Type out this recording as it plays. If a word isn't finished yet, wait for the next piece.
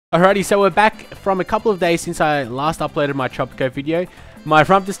Alrighty, so we're back from a couple of days since I last uploaded my Tropico video. My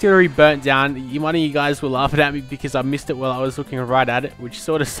front distillery burnt down. One of you guys were laughing at me because I missed it while I was looking right at it, which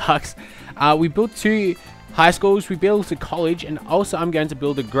sort of sucks. We built 2 high schools, we built a college, and also I'm going to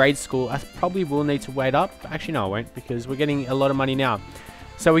build a grade school. I probably will need to wait up. Actually, no, I won't, because we're getting a lot of money now.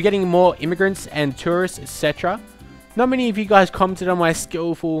 So we're getting more immigrants and tourists, etc. Not many of you guys commented on my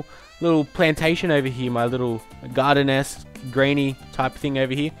skillful little plantation over here, my little garden-esque, greeny type thing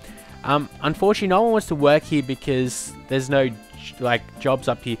over here. Unfortunately, no one wants to work here because there's no jobs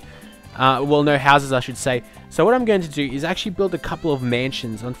up here. Well, no houses, I should say. So what I'm going to do is actually build a couple of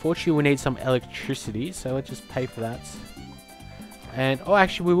mansions. Unfortunately, we need some electricity, so let's just pay for that. And oh,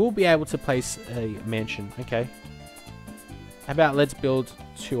 actually, we will be able to place a mansion. Okay. How about let's build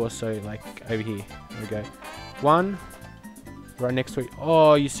 2 or so, like over here. There we go. 1 right next to it.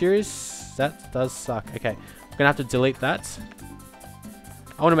 Oh, are you serious? That does suck. Okay, I'm gonna have to delete that.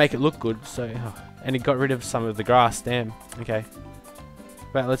 I want to make it look good, so and it got rid of some of the grass. Damn. Okay.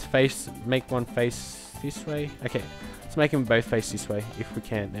 But let's make one face this way. Okay, let's make them both face this way if we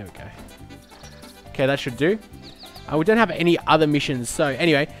can. There we go. Okay, that should do. We don't have any other missions, so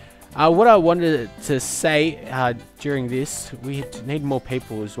anyway, what I wanted to say during this, we need more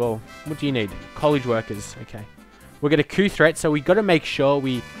people as well. What do you need? College workers. Okay. We're going to coup threat, so we got to make sure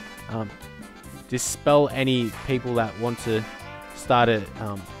we dispel any people that want to start a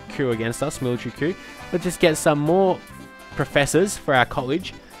coup against us, military coup. Let's just get some more professors for our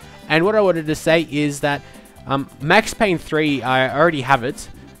college. And what I wanted to say is that Max Payne 3, I already have it,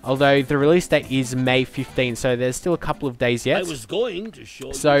 although the release date is May 15, so there's still a couple of days yet. I was going to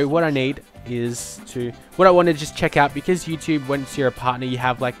show so what I need is what I want to just check out, because YouTube, once you're a partner, you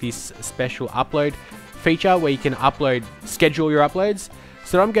have like this special upload feature where you can schedule your uploads.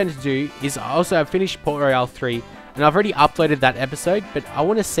 So what I'm going to do is I've finished Port Royale 3 and I've already uploaded that episode, but I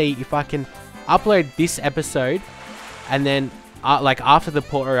want to see if I can upload this episode and then like after the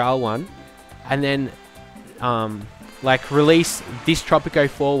Port Royale one, and then like release this Tropico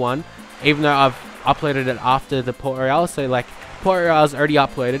 4 one, even though I've uploaded it after the Port Royale. So like Port Royale's already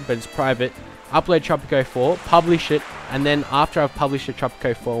uploaded, but it's private. Upload Tropico 4, publish it, and then after I've published the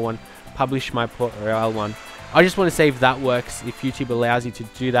Tropico 4 one, publish my Port Royale one. I just want to see if that works, if YouTube allows you to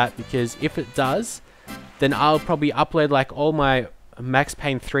do that, because if it does, then I'll probably upload like all my Max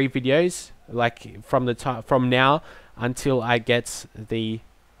Payne 3 videos, like from now until I get the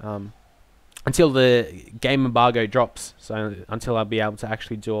until the game embargo drops. So until I'll be able to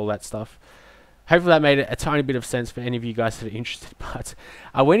actually do all that stuff. Hopefully that made a tiny bit of sense for any of you guys that are interested. But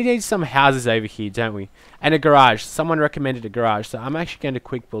we need some houses over here, don't we? And a garage. Someone recommended a garage, so I'm actually going to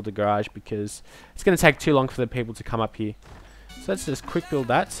quick build a garage because it's going to take too long for the people to come up here. So let's just quick build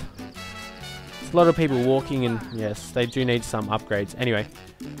that. There's a lot of people walking, and yes, they do need some upgrades. Anyway,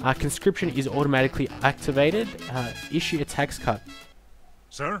 conscription is automatically activated. Issue a tax cut.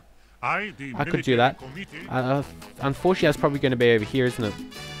 Sir, I could do that. Unfortunately, that's probably going to be over here, isn't it?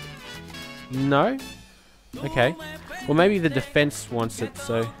 No? Okay. Well, maybe the defense wants it,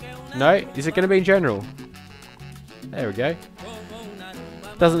 so... No? Is it going to be in general? There we go.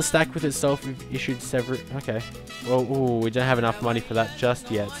 Doesn't stack with itself. We've issued several... Okay. Well, ooh, we don't have enough money for that just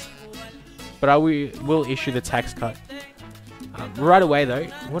yet. But we will issue the tax cut. Right away, though,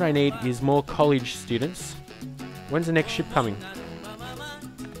 what I need is more college students. When's the next ship coming?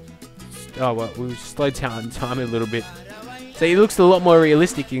 Oh, well, we've slowed down time a little bit. So it looks a lot more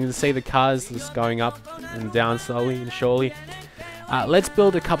realistic. You can see the cars just going up and down slowly and surely. Let's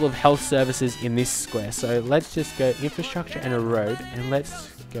build a couple of health services in this square. So let's just go infrastructure and a road, and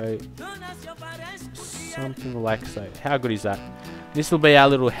let's go something like so. How good is that? This will be our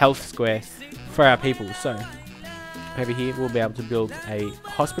little health square for our people. So over here we'll be able to build a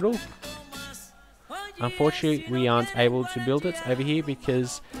hospital. Unfortunately, we aren't able to build it over here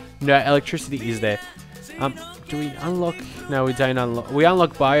because no electricity is there. Do we unlock? No, we don't unlock. We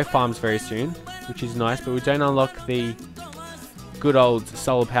unlock biofarms very soon, which is nice, but we don't unlock the good old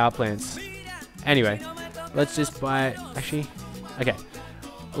solar power plants. Anyway, let's just buy... Actually, okay.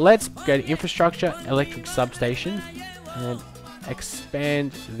 Let's go to infrastructure, electric substation, and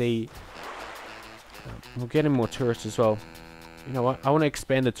expand the... we'll get in more tourists as well. You know what? I want to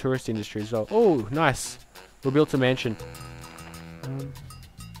expand the tourist industry as well. Oh, nice. We built a mansion.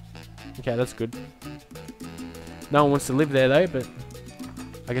 Okay, that's good. No one wants to live there though, but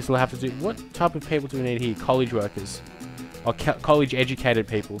I guess we'll have to do... What type of people do we need here? College workers. Or college educated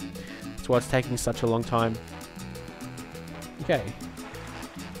people. That's why it's taking such a long time. Okay.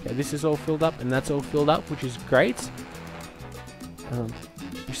 Okay, this is all filled up and that's all filled up, which is great.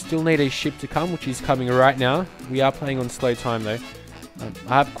 We still need a ship to come, which is coming right now. We are playing on slow time though.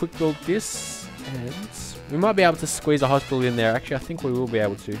 I have quick built this, and we might be able to squeeze a hospital in there. Actually, I think we will be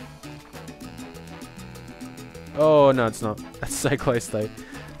able to. Oh, no, it's not. That's so close, though.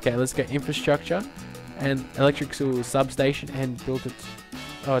 Okay, let's go infrastructure and electrical substation and build it.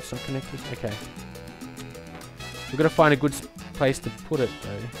 Oh, it's not connected. Okay. We've got to find a good place to put it,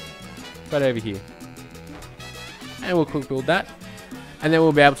 though. Right over here. And we'll quick build that. And then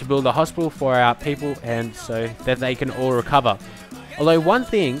we'll be able to build a hospital for our people, and so that they can all recover. Although one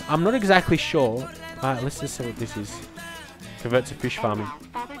thing, I'm not exactly sure. Let's just see what this is. Convert to fish farming.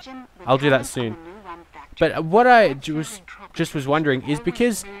 I'll do that soon. But what I just was wondering is,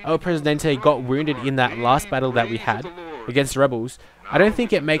 because El Presidente got wounded in that last battle that we had against the rebels, I don't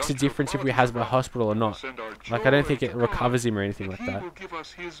think it makes a difference if we have a hospital or not. Like, I don't think it recovers him or anything like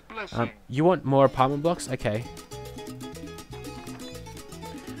that. You want more apartment blocks? Okay.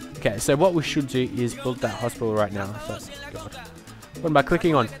 Okay, so what we should do is build that hospital right now. So, God. What am I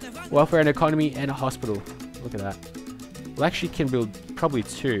clicking on? Welfare and economy and a hospital. Look at that. We actually can build probably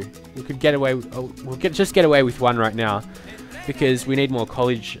 2. We could get away. We'll just get away with 1 right now, because we need more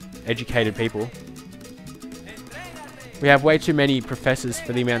college-educated people. We have way too many professors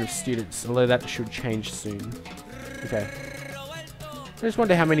for the amount of students, although that should change soon. Okay. I just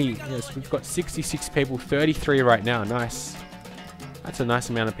wonder how many. Yes, we've got 66 people, 33 right now. Nice. That's a nice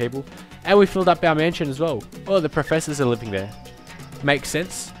amount of people. And we filled up our mansion as well. Oh, the professors are living there. Makes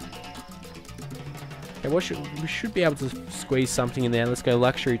sense. Okay, we should be able to squeeze something in there. Let's go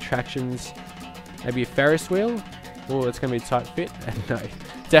luxury attractions. Maybe a Ferris wheel. Oh, it's going to be a tight fit. No,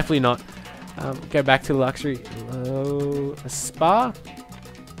 definitely not. Go back to luxury. A spa.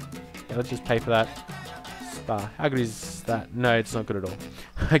 Yeah, let's just pay for that. Spa. How good is that? No, it's not good at all.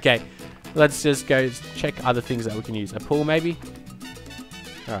 Okay, let's just go check other things that we can use. A pool, maybe.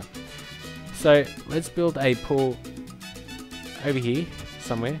 Alright, so let's build a pool over here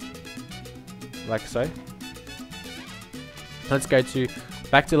somewhere, like so. Let's go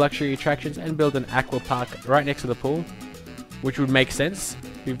back to luxury attractions and build an aqua park right next to the pool, which would make sense.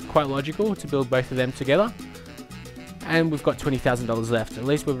 It'd be quite logical to build both of them together. And we've got $20,000 left. At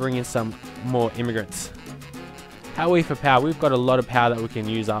least we're bringing some more immigrants. How are we for power? We've got a lot of power that we can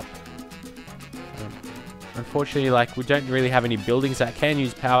use up. Unfortunately, like, we don't really have any buildings that can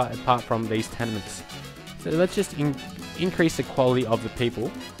use power apart from these tenements. So let's just increase the quality of the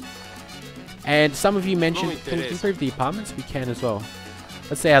people. And some of you mentioned, can we improve the apartments? We can as well.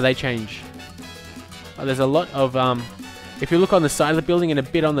 Let's see how they change. Oh, there's a lot of, if you look on the side of the building and a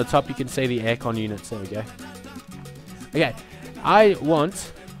bit on the top, you can see the aircon units. There we go. Okay, I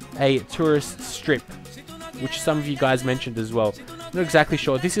want a tourist strip, which some of you guys mentioned as well. I'm not exactly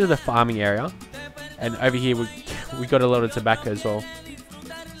sure. This is the farming area. And over here, we got a lot of tobacco as well.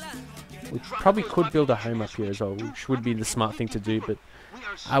 We probably could build a home up here as well, which would be the smart thing to do, but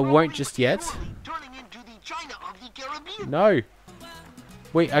I won't just yet. No.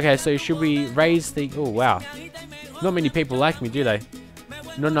 Wait, okay, so should we raise the... Oh, wow. Not many people like me, do they?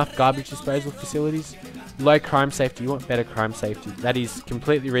 Not enough garbage disposal facilities. Low crime safety. You want better crime safety. That is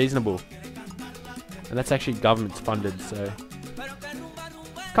completely reasonable. And that's actually government funded, so...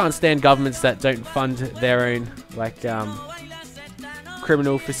 Can't stand governments that don't fund their own, like,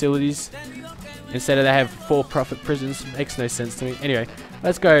 criminal facilities. Instead of they have for-profit prisons. Makes no sense to me. Anyway,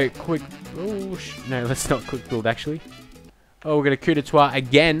 let's go quick. Oh, no, let's not quick build, actually. Oh, we're going to coup d'etat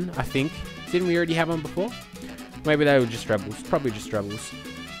again, I think. Didn't we already have one before? Maybe they were just rebels. Probably just rebels.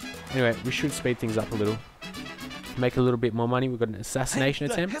 Anyway, we should speed things up a little. Make a little bit more money. We've got an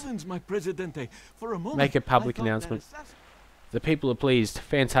assassination attempt. Heavens, my Presidente. For a moment, make a public announcement. The people are pleased.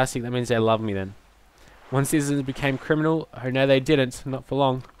 Fantastic. That means they love me then. One citizen became criminal. Oh no, they didn't. Not for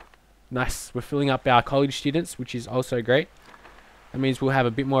long. Nice. We're filling up our college students, which is also great. That means we'll have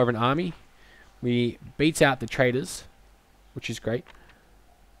a bit more of an army. We beat out the traitors, which is great.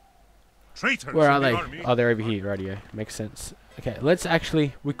 Traitors. Where are they? Oh, they're over here. Radio. Makes sense. Okay, let's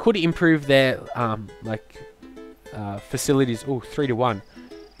actually... We could improve their, facilities. Oh, 3-1.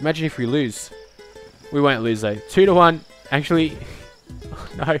 Imagine if we lose. We won't lose though. 2-1. Actually,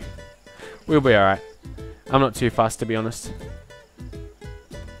 no. We'll be alright. I'm not too fussed, to be honest.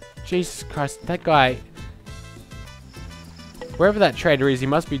 Jesus Christ, that guy... Wherever that trader is, he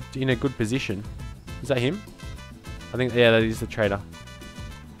must be in a good position. Is that him? I think, yeah, that is the trader.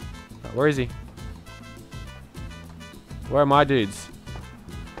 Where is he? Where are my dudes?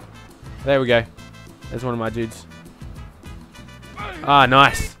 There we go. There's one of my dudes. Ah,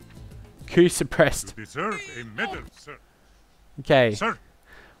 nice. Coup suppressed. You deserve a medal, sir. Okay. Sir.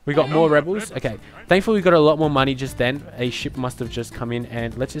 We got more rebels. Okay. Thankfully, we got a lot more money just then. A ship must have just come in,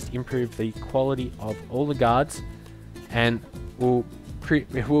 and let's just improve the quality of all the guards, and we'll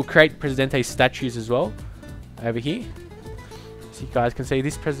we'll create Presidente statues as well over here, so you guys can see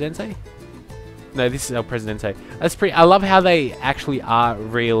this Presidente. No, this is El Presidente. That's pretty. I love how they actually are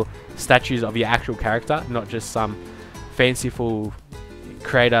real statues of your actual character, not just some fanciful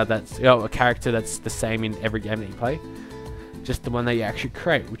creator that's a character that's the same in every game that you play. Just the one that you actually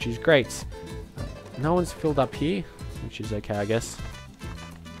create, which is great. No one's filled up here, which is okay, I guess.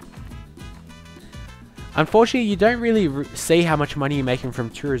 Unfortunately, you don't really see how much money you're making from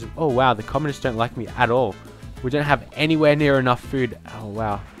tourism. Oh wow, the communists don't like me at all. We don't have anywhere near enough food. Oh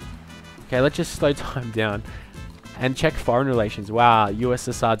wow. Okay, let's just slow time down and check foreign relations. Wow,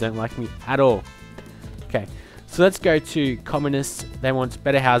 USSR don't like me at all. Okay, so let's go to communists. They want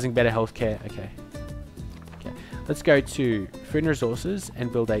better housing, better healthcare. Okay. Okay, let's go to food and resources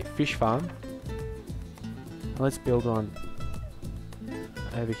and build a fish farm. Let's build one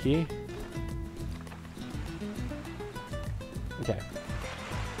over here. Okay,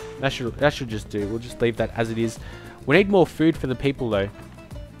 that should just do. We'll just leave that as it is. We need more food for the people though,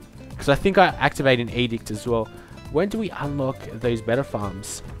 because I think I activate an edict as well. When do we unlock those better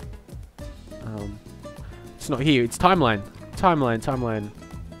farms? It's not here. It's timeline.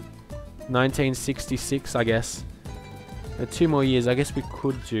 1966, I guess. 2 more years. I guess we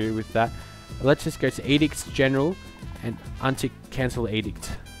could do with that. Let's just go to edicts general and untick cancel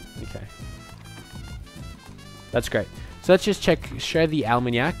edict. Okay, that's great. So let's just show the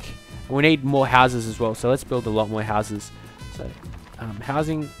almanac. We need more houses as well, so let's build a lot more houses. So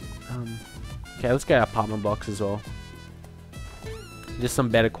housing. Okay, let's go apartment blocks as well. Just some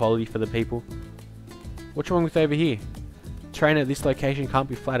better quality for the people. What's wrong with over here? Terrain at this location can't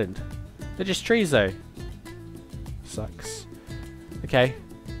be flattened. They're just trees though. Sucks. Okay.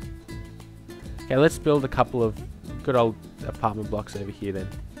 Okay, let's build a couple of good old apartment blocks over here then.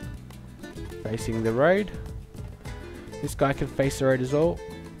 Facing the road. This guy can face the road as well.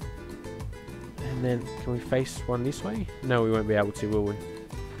 And then, can we face one this way? No, we won't be able to, will we?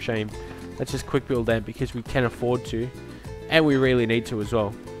 Shame. Let's just quick build that because we can afford to. And we really need to as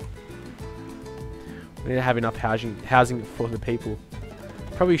well. We need to have enough housing for the people.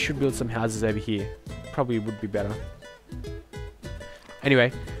 Probably should build some houses over here. Probably would be better.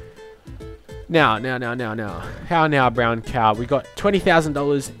 Anyway. Now. How now, brown cow? We got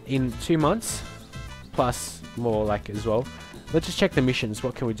 $20,000 in 2 months. Plus more like as well. Let's just check the missions.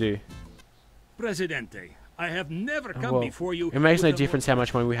 What can we do? Presidente, I have never come before you. It makes no difference how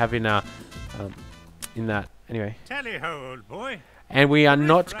much money we have in that. Anyway. Tally ho, old boy. And we are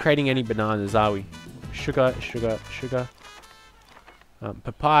not creating any bananas, are we? Sugar.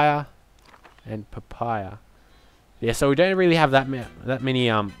 Papaya and papaya. Yeah, so we don't really have that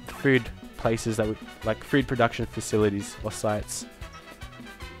many food places that would like food production facilities or sites.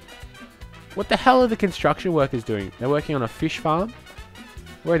 What the hell are the construction workers doing? They're working on a fish farm?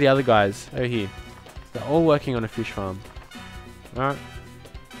 Where are the other guys? Over here. They're all working on a fish farm. Alright.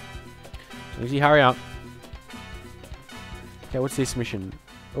 Easy, hurry up. Okay, what's this mission?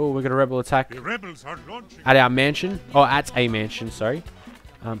 Oh, we got a rebel attack. The rebels are launching. At our mansion. Oh, at a mansion, sorry.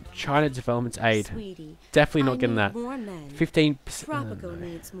 China Development Aid. Sweetie, Definitely not getting that. 15%. Tropico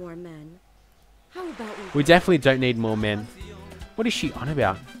needs more men. How about we definitely don't need more men. What is she on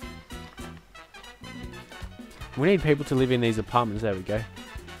about? We need people to live in these apartments. There we go.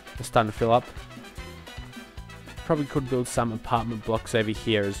 They're starting to fill up. Probably could build some apartment blocks over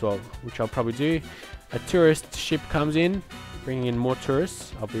here as well, which I'll probably do. A tourist ship comes in, bringing in more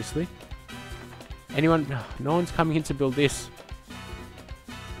tourists, obviously. Anyone? No one's coming in to build this.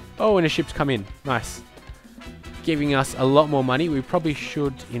 Oh, and a ship's come in. Nice. Giving us a lot more money. We probably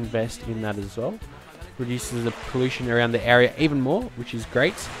should invest in that as well. Reduces the pollution around the area even more, which is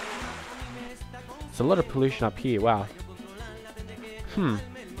great. There's a lot of pollution up here. Wow.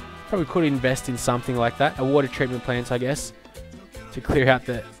 Probably could invest in something like that. A water treatment plant, I guess. To clear out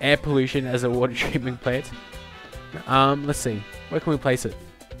the air pollution as a water treatment plant. Let's see. Where can we place it?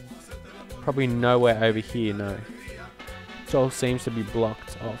 Probably nowhere over here, no. It all seems to be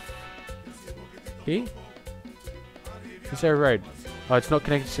blocked off. Here? Is there a road? Oh, it's not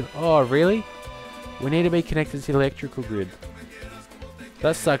connected to... Oh, really? We need to be connected to the electrical grid.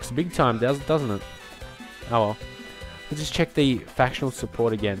 That sucks big time, doesn't it? Oh well. Let's just check the factional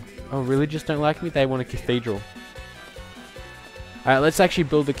support again. Oh, religious don't like me? They want a cathedral. Alright, let's actually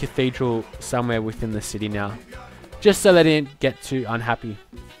build a cathedral somewhere within the city now. Just so they didn't get too unhappy.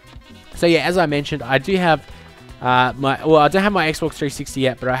 So yeah, as I mentioned, I do have I don't have my Xbox 360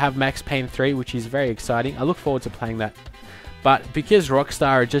 yet, but I have Max Payne 3, which is very exciting. I look forward to playing that. But because Rockstar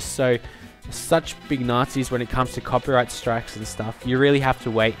are just such big Nazis when it comes to copyright strikes and stuff, you really have to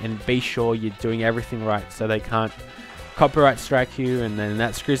wait and be sure you're doing everything right so they can't copyright strike you, and then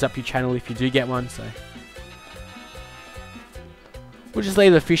that screws up your channel if you do get one. So we'll just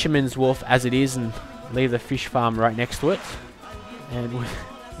leave the fisherman's wharf as it is and leave the fish farm right next to it. And we're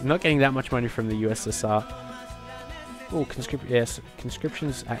not getting that much money from the USSR. Oh,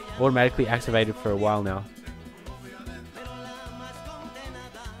 conscription's automatically activated for a while now.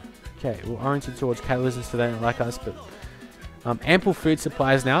 Okay, we're oriented towards capitalism, so they don't like us, but ample food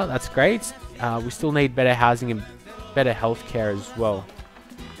supplies now. That's great. We still need better housing and better healthcare as well.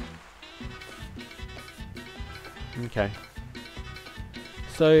 Okay.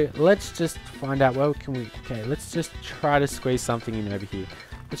 So let's just find out where can we. Okay, let's just try to squeeze something in over here.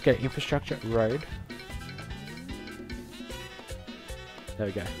 Let's go infrastructure, road. There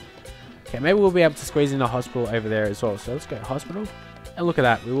we go. Okay, maybe we'll be able to squeeze in a hospital over there as well. So let's go hospital. And look at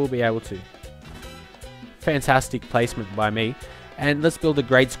that, we will be able to. Fantastic placement by me. And let's build a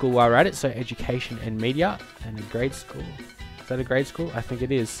grade school while we're at it. So education and media. And a grade school. Is that a grade school? I think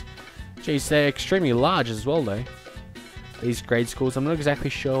it is. Geez, they're extremely large as well though. These grade schools. I'm not exactly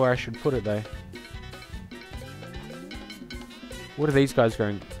sure where I should put it though. What are these guys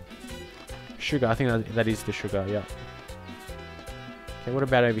growing? Sugar, I think that is the sugar, yeah. Okay, what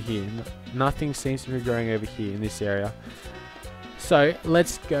about over here? Nothing seems to be growing over here in this area. So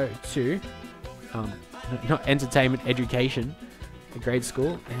let's go to not entertainment, education, a grade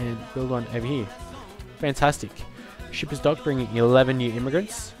school, and build one over here. Fantastic. Shipper's Dock bringing 11 new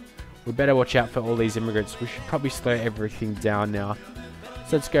immigrants. We better watch out for all these immigrants. We should probably slow everything down now.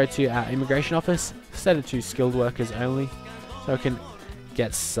 So let's go to our immigration office, set it to skilled workers only, so we can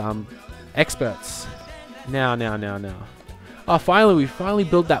get some experts. Now. Oh, we finally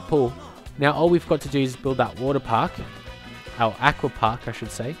built that pool. Now all we've got to do is build that water park. Our aqua park, I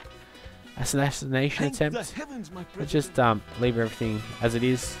should say. Assassination attempt. Let's just leave everything as it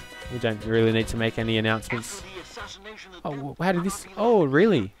is. We don't really need to make any announcements. Oh, how did this... Oh,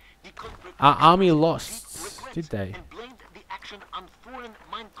 really? Our army lost, did they?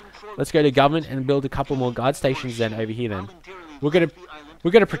 Let's go to government and build a couple more guard stations then over here then. We're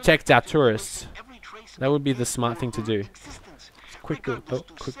gonna protect our tourists. That would be the smart thing to do. Quick build. Oh,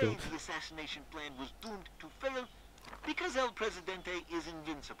 quick build. The assassination plan was doomed to fail because El Presidente is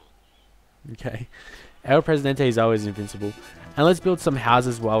invincible. Okay. El Presidente is always invincible. And let's build some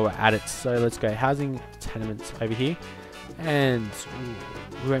houses while we're at it. So let's go housing tenements over here. And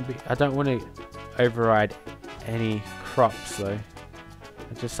we won't be... I don't want to override any crops though.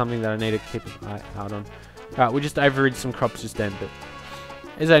 It's just something that I need to keep an eye out on. Alright, we just overrid some crops just then, but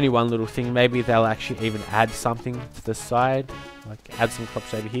there's only one little thing. Maybe they'll actually even add something to the side. Like add some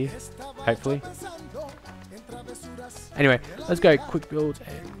crops over here, hopefully. Anyway, let's go quick build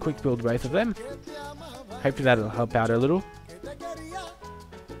both of them. Hopefully that'll help out a little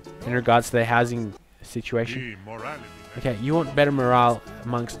in regards to their housing situation. Okay, you want better morale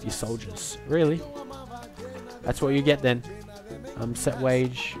amongst your soldiers. Really? That's what you get then. Set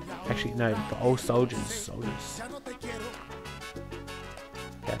wage. Actually, no, for all soldiers.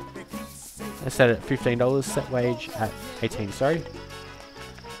 Okay. Let's set it at $15. Set wage at 18. Sorry.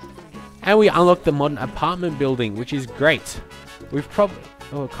 And we unlocked the modern apartment building, which is great. We've probably...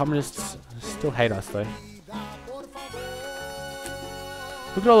 Oh, communists still hate us though.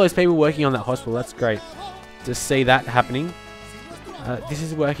 Look at all those people working on that hospital. That's great to see that happening. This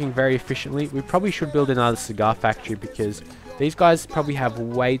is working very efficiently. We probably should build another cigar factory because these guys probably have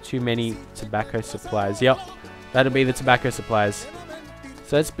way too many tobacco supplies. Yep, that'll be the tobacco supplies.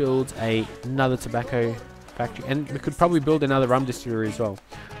 So let's build another tobacco factory, and we could probably build another rum distillery as well.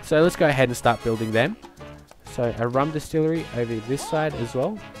 So let's go ahead and start building them. So a rum distillery over this side as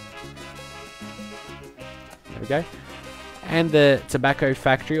well. There we go. And the tobacco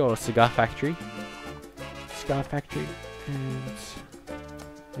factory or cigar factory. And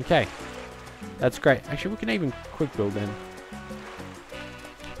okay, that's great. Actually, we can even quick build them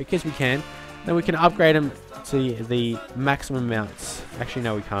because we can. Then we can upgrade them to the maximum amounts. Actually,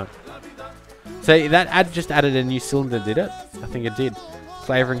 no, we can't. So that just added a new cylinder, did it? I think it did.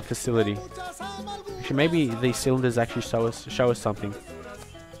 Flavoring facility. Actually, maybe these cylinders actually show us something.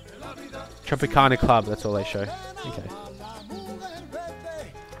 Tropicana Club. That's all they show. Okay.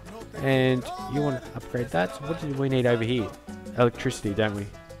 And you want to upgrade that? So what do we need over here? Electricity, don't we?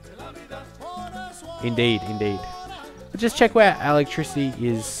 Indeed. Let's just check where electricity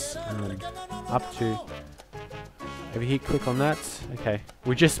is up to. Over here, click on that. Okay,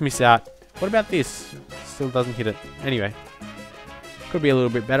 we just miss out. What about this? Still doesn't hit it. Anyway, could be a little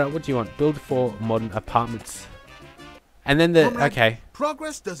bit better. What do you want? Build 4 modern apartments. And then okay.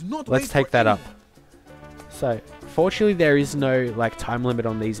 Progress does not Let's take that up. So, fortunately, there is no like time limit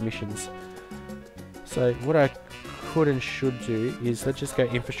on these missions. So, what I could and should do is let's just go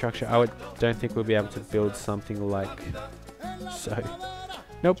infrastructure. Don't think we'll be able to build something like so.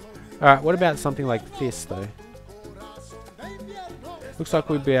 Nope. Alright, what about something like this though? Looks like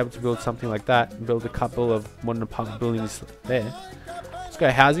we'd be able to build something like that and build a couple of modern apartment buildings there. Let's go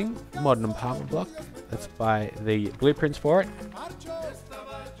housing, modern apartment block. Let's buy the blueprints for it.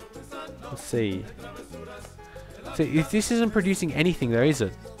 Let's see. So if this isn't producing anything though, is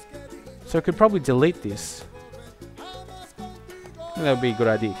it? So I could probably delete this. That would be a good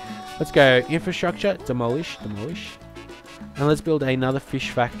idea. Let's go infrastructure, demolish. And let's build another fish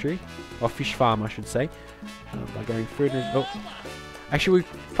factory. Or fish farm I should say. By going through it. Oh. Actually we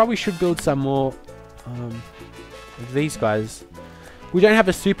probably should build some more of these guys. We don't have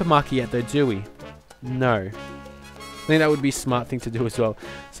a supermarket yet though, do we? No. I think that would be a smart thing to do as well.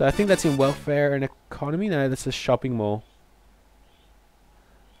 So I think that's in welfare and economy. No, that's a shopping mall.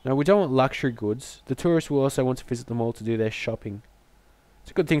 No, we don't want luxury goods. The tourists will also want to visit the mall to do their shopping.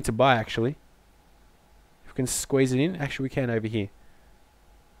 It's a good thing to buy actually. If we can squeeze it in. Actually we can over here.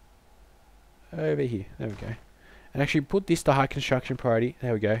 Over here. There we go. And actually put this to high construction priority.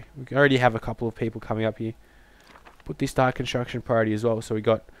 There we go. We already have a couple of people coming up here. Put this to high construction priority as well. So we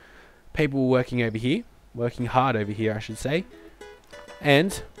got people working over here. Working hard over here I should say.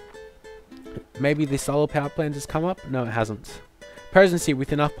 And maybe the solar power plant has come up. No it hasn't. Presidency,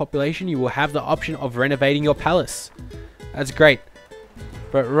 with enough population you will have the option of renovating your palace. That's great.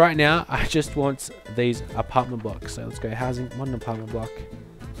 But right now I just want these apartment blocks. So let's go housing, modern apartment block.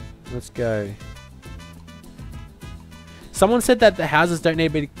 Let's go. Someone said that the houses don't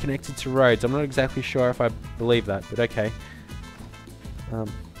need to be connected to roads. I'm not exactly sure if I believe that, but okay.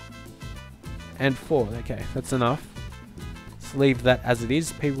 And 4, okay, that's enough. Let's leave that as it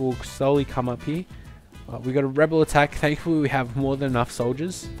is. People will slowly come up here. We got a rebel attack. Thankfully we have more than enough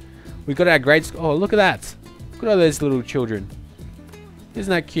soldiers. We got our grade school. Oh, look at that. Look at all those little children. Isn't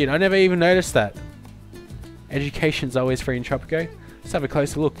that cute? I never even noticed that. Education's always free in Tropico. Let's have a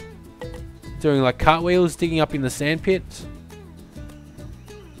closer look. Doing like cartwheels, digging up in the sand pit.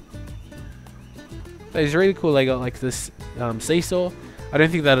 It's really cool. They got like this seesaw. I don't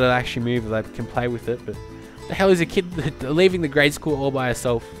think that it'll actually move. They can play with it. But the hell is a kid leaving the grade school all by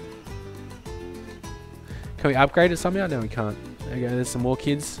herself? Can we upgrade it somehow? No, we can't. There we go. There's some more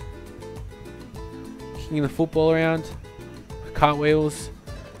kids kicking the football around. Cartwheels.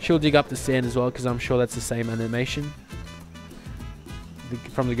 She'll dig up the sand as well because I'm sure that's the same animation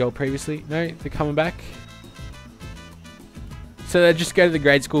from the girl previously. No, they're coming back. So they just go to the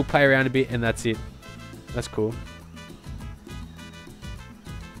grade school, play around a bit, and that's it. That's cool.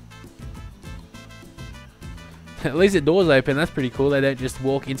 At least the door's open. That's pretty cool. They don't just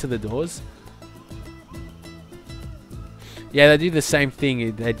walk into the doors. Yeah, they do the same thing.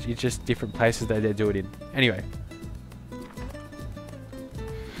 It's just different places that they do it in. Anyway.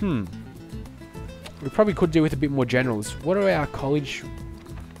 We probably could do with a bit more generals. What are our college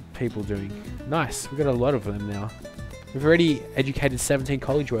people doing? Nice. We've got a lot of them now. We've already educated 17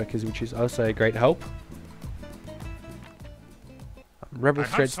 college workers, which is also a great help. Rebel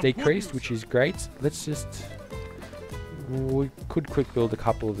threats decreased, which is great. Let's just... We could quick build a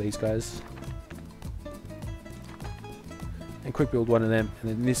couple of these guys. And quick build one of them.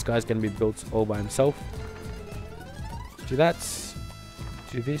 And then this guy's going to be built all by himself. Do that.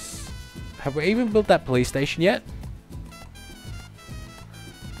 Do this. Have we even built that police station yet?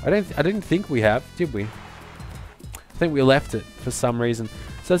 I didn't think we have, did we? I think we left it for some reason.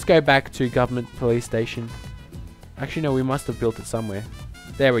 So let's go back to government police station. Actually, no, we must have built it somewhere.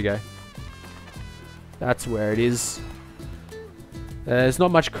 There we go. That's where it is. There's not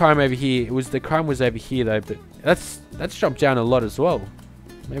much crime over here. The crime was over here though, but that's dropped down a lot as well.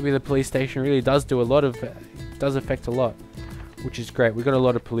 Maybe the police station really does do a lot of, does affect a lot, which is great. We got a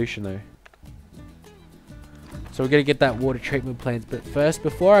lot of pollution though. So we're going to get that water treatment plant. But first,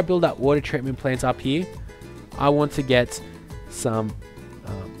 before I build that water treatment plant up here, I want to get some,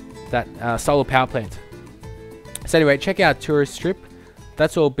 solar power plant. So anyway, check out tourist strip.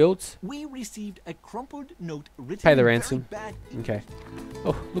 That's all built. We received a crumpled note written Pay the ransom. Okay.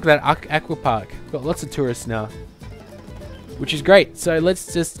 Oh, look at that aqua park. Got lots of tourists now, which is great. So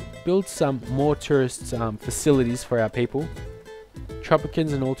let's just build some more tourist facilities for our people.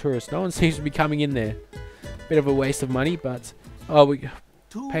 Tropicans and all tourists. No one seems to be coming in there. Bit of a waste of money, but oh, we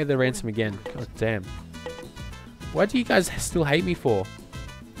pay the ransom again. God damn. What do you guys still hate me for?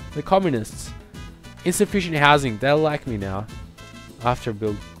 The communists. Insufficient housing. They'll like me now after I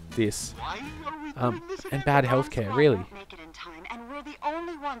build this. And bad healthcare, really.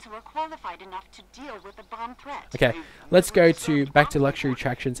 Okay, let's go back to luxury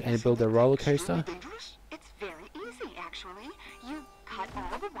attractions and build a roller coaster. It's very easy.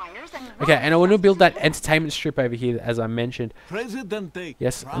 Okay, and I want to build that entertainment strip over here, as I mentioned. Presidente.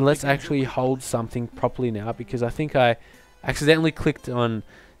 Yes, and let's actually hold something properly now, because I think I accidentally clicked on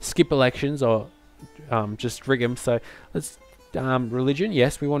skip elections, or just rig them. So let's religion.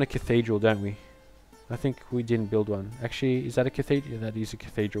 Yes, we want a cathedral, don't we? I think we didn't build one. Actually, is that a cathedral? Yeah, that is a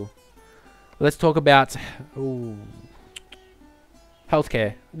cathedral. Let's talk about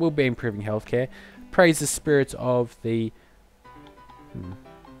healthcare. We'll be improving healthcare. Praise the spirits of the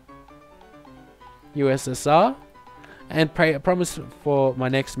USSR, and promise for my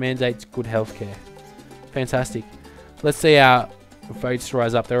next mandate good healthcare. Fantastic. Let's see our votes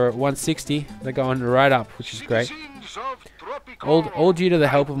rise up. They're at 160. They're going right up, which is great. All due to the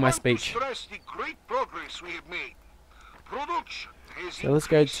help of my speech. So let's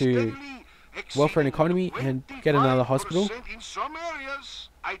go to welfare and economy and get another hospital. In some areas,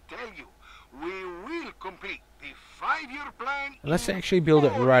 I tell you, we will complete the 5-year plan. Let's actually build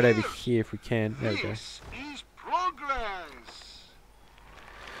it right over here if we can. There we go. This is progress.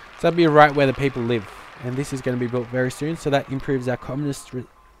 So that'll be right where the people live, and this is going to be built very soon. So that improves our communist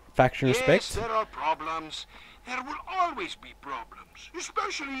faction respect. Yes, there are problems. There will always be problems,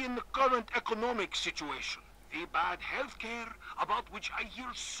 especially in the current economic situation. The bad healthcare, about which I hear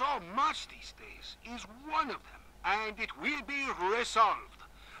so much these days, is one of them, and it will be resolved,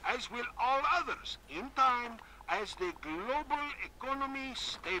 as will all others, in time, as the global economy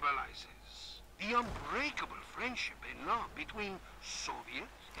stabilizes. The unbreakable friendship and love between Soviet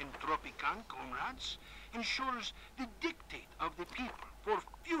and Tropican comrades ensures the dictate of the people for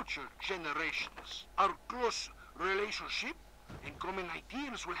future generations. Our close relationship and common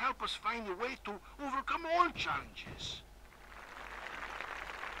ideals will help us find a way to overcome all challenges.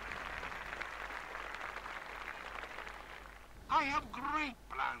 I have great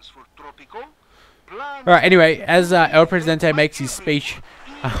plans for Tropico. Alright, anyway, as El Presidente makes his speech,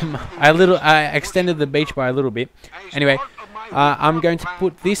 I extended the beach by a little bit. Anyway, I'm going to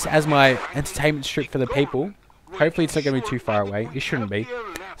put this as my entertainment strip for the people. Hopefully it's not going to be too far away. It shouldn't be.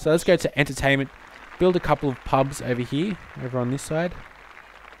 So let's go to entertainment. Build a couple of pubs over here, over on this side.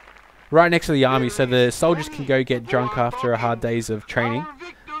 Right next to the army, so the soldiers can go get drunk after a hard days of training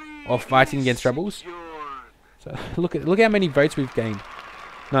or fighting against rebels. So look how many votes we've gained.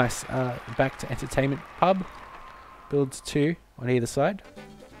 Nice. Back to entertainment pub. Builds 2 on either side.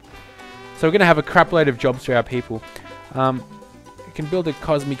 So we're going to have a crap load of jobs for our people. We can build a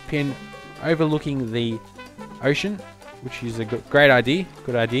cosmic pin overlooking the ocean, which is a great idea.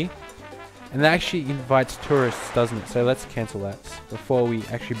 Good idea. And that actually invites tourists, doesn't it? So let's cancel that before we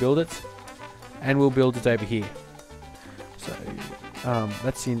actually build it. And we'll build it over here. So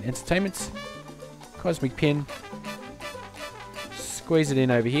that's in entertainment. Cosmic pin. Squeeze it in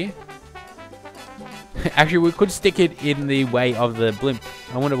over here. Actually, we could stick it in the way of the blimp.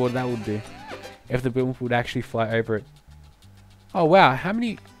 I wonder what that would do. If the blimp would actually fly over it. Oh wow, how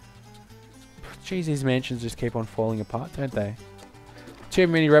many... Jeez, these mansions just keep on falling apart, don't they? Too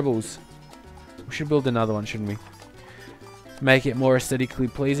many rebels. We should build another one, shouldn't we? To make it more aesthetically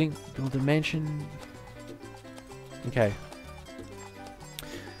pleasing. Build a mansion. Okay.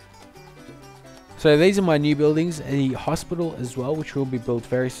 So these are my new buildings. The hospital as well, which will be built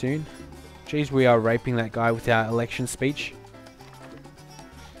very soon. Jeez, we are raping that guy with our election speech.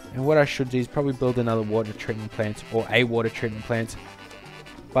 And what I should do is probably build another water treatment plant, or a water treatment plant.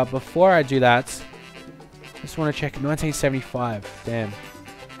 But before I do that, I just want to check 1975. Damn.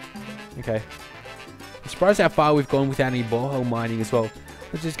 Okay. I'm surprised how far we've gone without any borehole mining as well.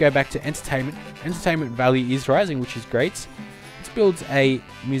 Let's just go back to entertainment. Entertainment value is rising, which is great. Let's build a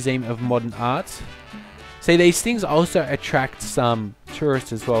museum of modern art. See, these things also attract some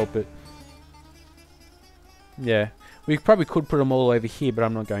tourists as well, but yeah. We probably could put them all over here, but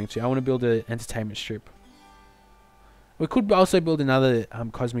I'm not going to. I want to build an entertainment strip. We could also build another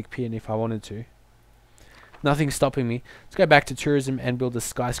cosmic pin if I wanted to. Nothing's stopping me. Let's go back to tourism and build a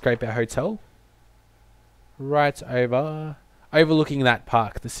skyscraper hotel. Right over... overlooking that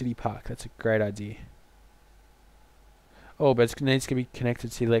park, the city park. That's a great idea. Oh, but it needs to be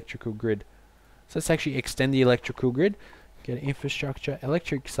connected to the electrical grid. So let's actually extend the electrical grid. Get infrastructure,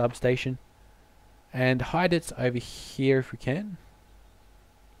 electric substation. And hide it over here if we can.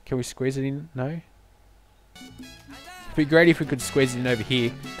 Can we squeeze it in? No. It'd be great if we could squeeze it in over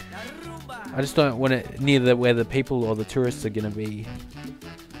here. I just don't want it near where the people or the tourists are going to be.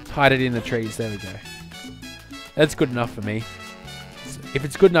 Hide it in the trees. There we go. That's good enough for me. If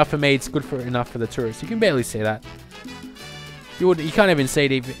it's good enough for me, it's good enough for the tourists. You can barely see that. You can't even see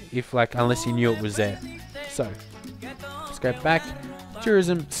it if like unless you knew it was there. So let's go back.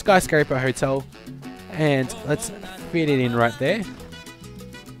 Tourism, skyscraper hotel, and let's fit it in right there.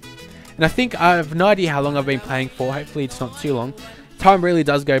 And I think I have no idea how long I've been playing for. Hopefully it's not too long. Time really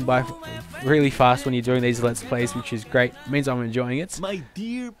does go by really fast when you're doing these Let's Plays, which is great. It means I'm enjoying it. My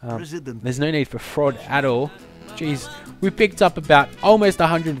dear President. There's no need for fraud at all. Jeez, we picked up about almost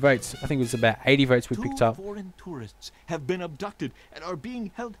 100 votes. I think it was about 80 votes we picked up. 2 foreign tourists have been abducted and are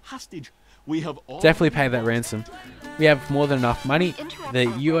being held hostage. We have all Definitely pay that ransom. We have more than enough money. The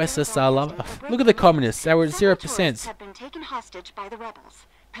USSR love. Look at the communists. They were at 0%. Have been taken hostage by the rebels.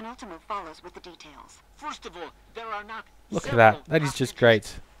 Penultimate follows with the details. First of all, there are not Look at several that. That is just hostages,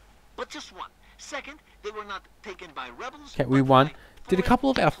 great. but just one. Second, they were not taken by rebels. Okay, we but won. by Did a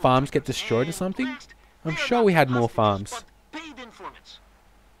couple of our farms get destroyed or something? Last, I'm they are sure not we had more hostages, farms. but paid informants.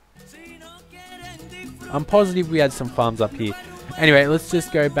 I'm positive we had some farms up here. Anyway, let's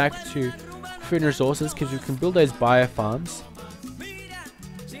just go back to food and resources because we can build those bio farms.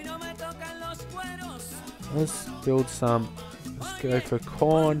 Let's build some. Let's go for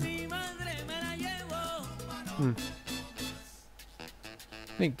corn.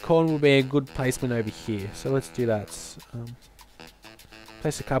 I think corn will be a good placement over here. So let's do that.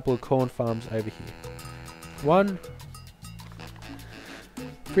 Place a couple of corn farms over here. One.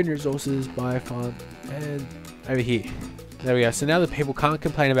 Food and resources, bio farm, and over here. There we go. So now the people can't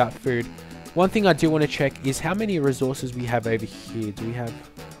complain about food. One thing I do want to check is how many resources we have over here. Do we have...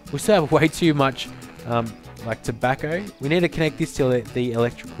 We still have way too much, like tobacco. We need to connect this to the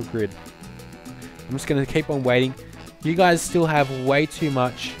electrical grid. I'm just going to keep on waiting. You guys still have way too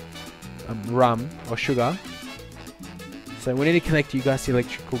much rum or sugar. So we need to connect you guys to the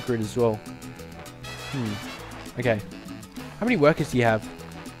electrical grid as well. Okay. How many workers do you have?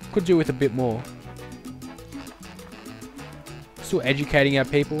 Could do with a bit more. Still educating our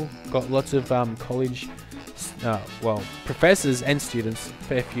people. Got lots of college, well, professors and students.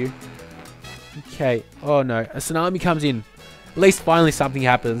 Fair few. Okay. Oh no, a tsunami comes in. At least finally something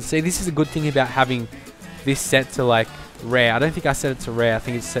happens. See, this is a good thing about having this set to like rare. I don't think I set it to rare. I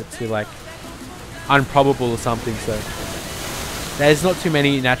think it's set to like improbable or something. So there's not too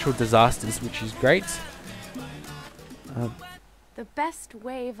many natural disasters, which is great. The best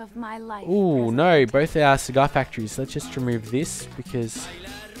wave of my life. Oh no, both our cigar factories. Let's just remove this because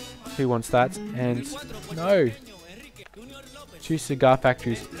who wants that? And no, 2 cigar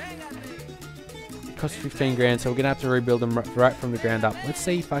factories. It costs 15 grand, so we're gonna have to rebuild them right from the ground up. Let's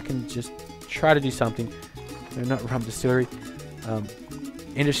see if I can just try to do something. No, not rum distillery,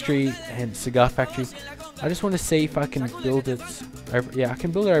 industry and cigar factory. I just want to see if I can build it over, yeah, I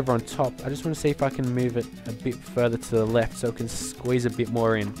can build it over on top. I just want to see if I can move it a bit further to the left so it can squeeze a bit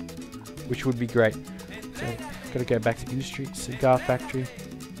more in, which would be great. So, gotta go back to industry, cigar factory.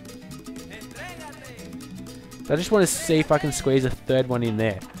 So I just want to see if I can squeeze a third one in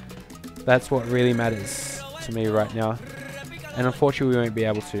there. That's what really matters to me right now. And unfortunately we won't be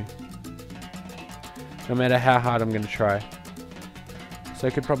able to. No matter how hard I'm going to try. So I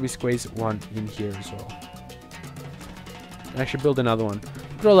could probably squeeze one in here as well. I should build another one.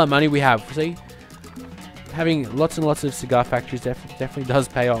 Look at all that money we have. See? Having lots and lots of cigar factories definitely does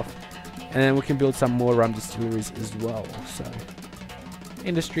pay off. And then we can build some more rum distilleries as well. So,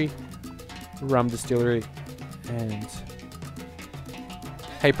 industry, rum distillery, and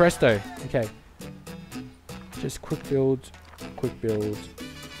hey presto. Okay. Just quick build, quick build.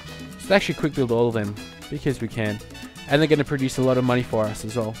 Let's actually quick build all of them because we can. And they're going to produce a lot of money for us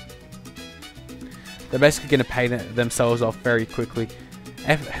as well. They're basically going to pay themselves off very quickly.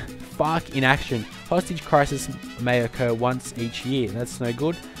 FARC in action. Hostage crisis may occur once each year. That's no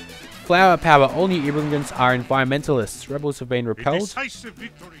good. Flower power. All new immigrants are environmentalists. Rebels have been repelled. Decisive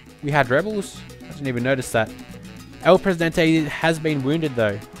victory. We had rebels? I didn't even notice that. El Presidente has been wounded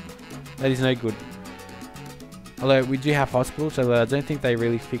though. That is no good. Although we do have hospitals, so I don't think they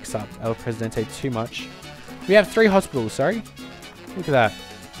really fix up El Presidente too much. We have 3 hospitals, sorry. Look at that.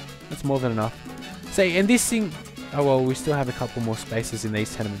 That's more than enough. See, and this thing... Oh, well, we still have a couple more spaces in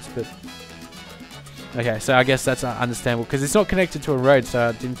these tenements, but... Okay, so I guess that's understandable, because it's not connected to a road, so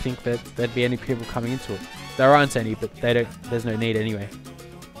I didn't think that there'd be any people coming into it. There aren't any, but they don't. There's no need anyway.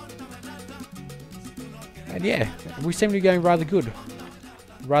 And yeah, we seem to be going rather good.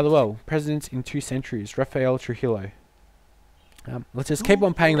 Rather well. Presidents in 2 centuries. Rafael Trujillo. Let's just keep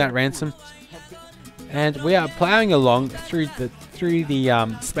on paying that ransom. And we are plowing along through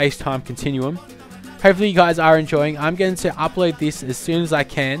the space-time continuum. Hopefully you guys are enjoying. I'm going to upload this as soon as I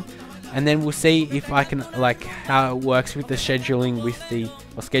can, and then we'll see if I can, like, how it works with the scheduling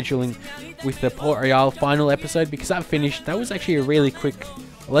with the Port Royale final episode, because that finished. That was actually a really quick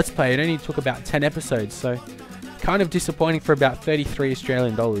Let's Play. It only took about 10 episodes, so kind of disappointing for about 33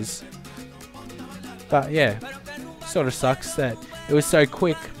 Australian dollars. But yeah, sort of sucks that it was so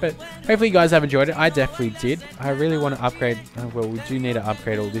quick, but hopefully you guys have enjoyed it. I definitely did. I really want to upgrade. Well, we do need to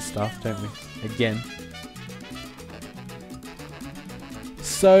upgrade all this stuff, don't we? Again.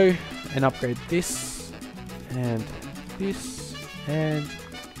 So, and upgrade this, and this, and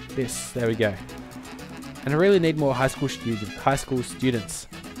this. There we go. And I really need more high school students.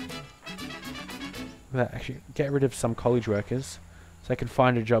 Actually, get rid of some college workers so I can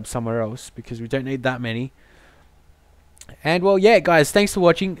find a job somewhere else, because we don't need that many. And well, yeah, guys, thanks for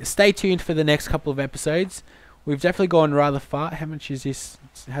watching. Stay tuned for the next couple of episodes. We've definitely gone rather far. How much is this?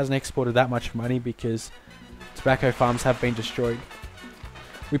 It hasn't exported that much money because tobacco farms have been destroyed.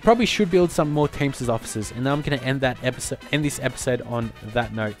 We probably should build some more Teamsters offices, and I'm going to end this episode on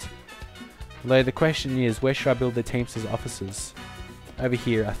that note. Although the question is, where should I build the Teamsters offices? Over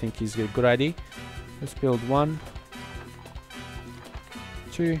here, I think is a good idea. Let's build 1,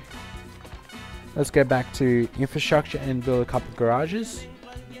 2. Let's go back to infrastructure and build a couple of garages.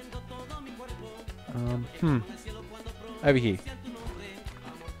 Over here.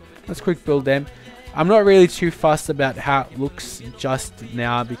 Let's quick build them. I'm not really too fussed about how it looks just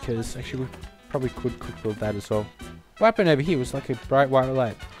now, because actually we probably could quick build that as well. What happened over here was like a bright white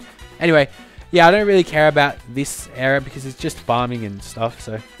light. Anyway, yeah, I don't really care about this area because it's just farming and stuff,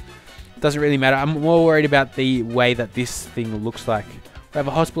 so it doesn't really matter. I'm more worried about the way that this thing looks like. We have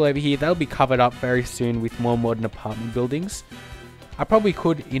a hospital over here. That'll be covered up very soon with more modern apartment buildings. I probably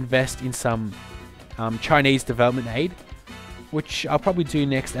could invest in some Chinese development aid, which I'll probably do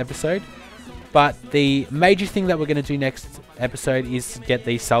next episode. But the major thing that we're going to do next episode is get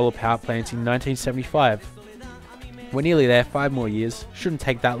these solar power plants in 1975. We're nearly there, 5 more years. Shouldn't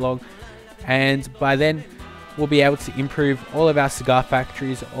take that long. And by then, we'll be able to improve all of our cigar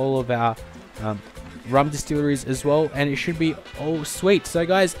factories, all of our rum distilleries as well. And it should be all sweet. So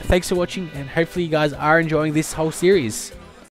guys, thanks for watching, and hopefully you guys are enjoying this whole series.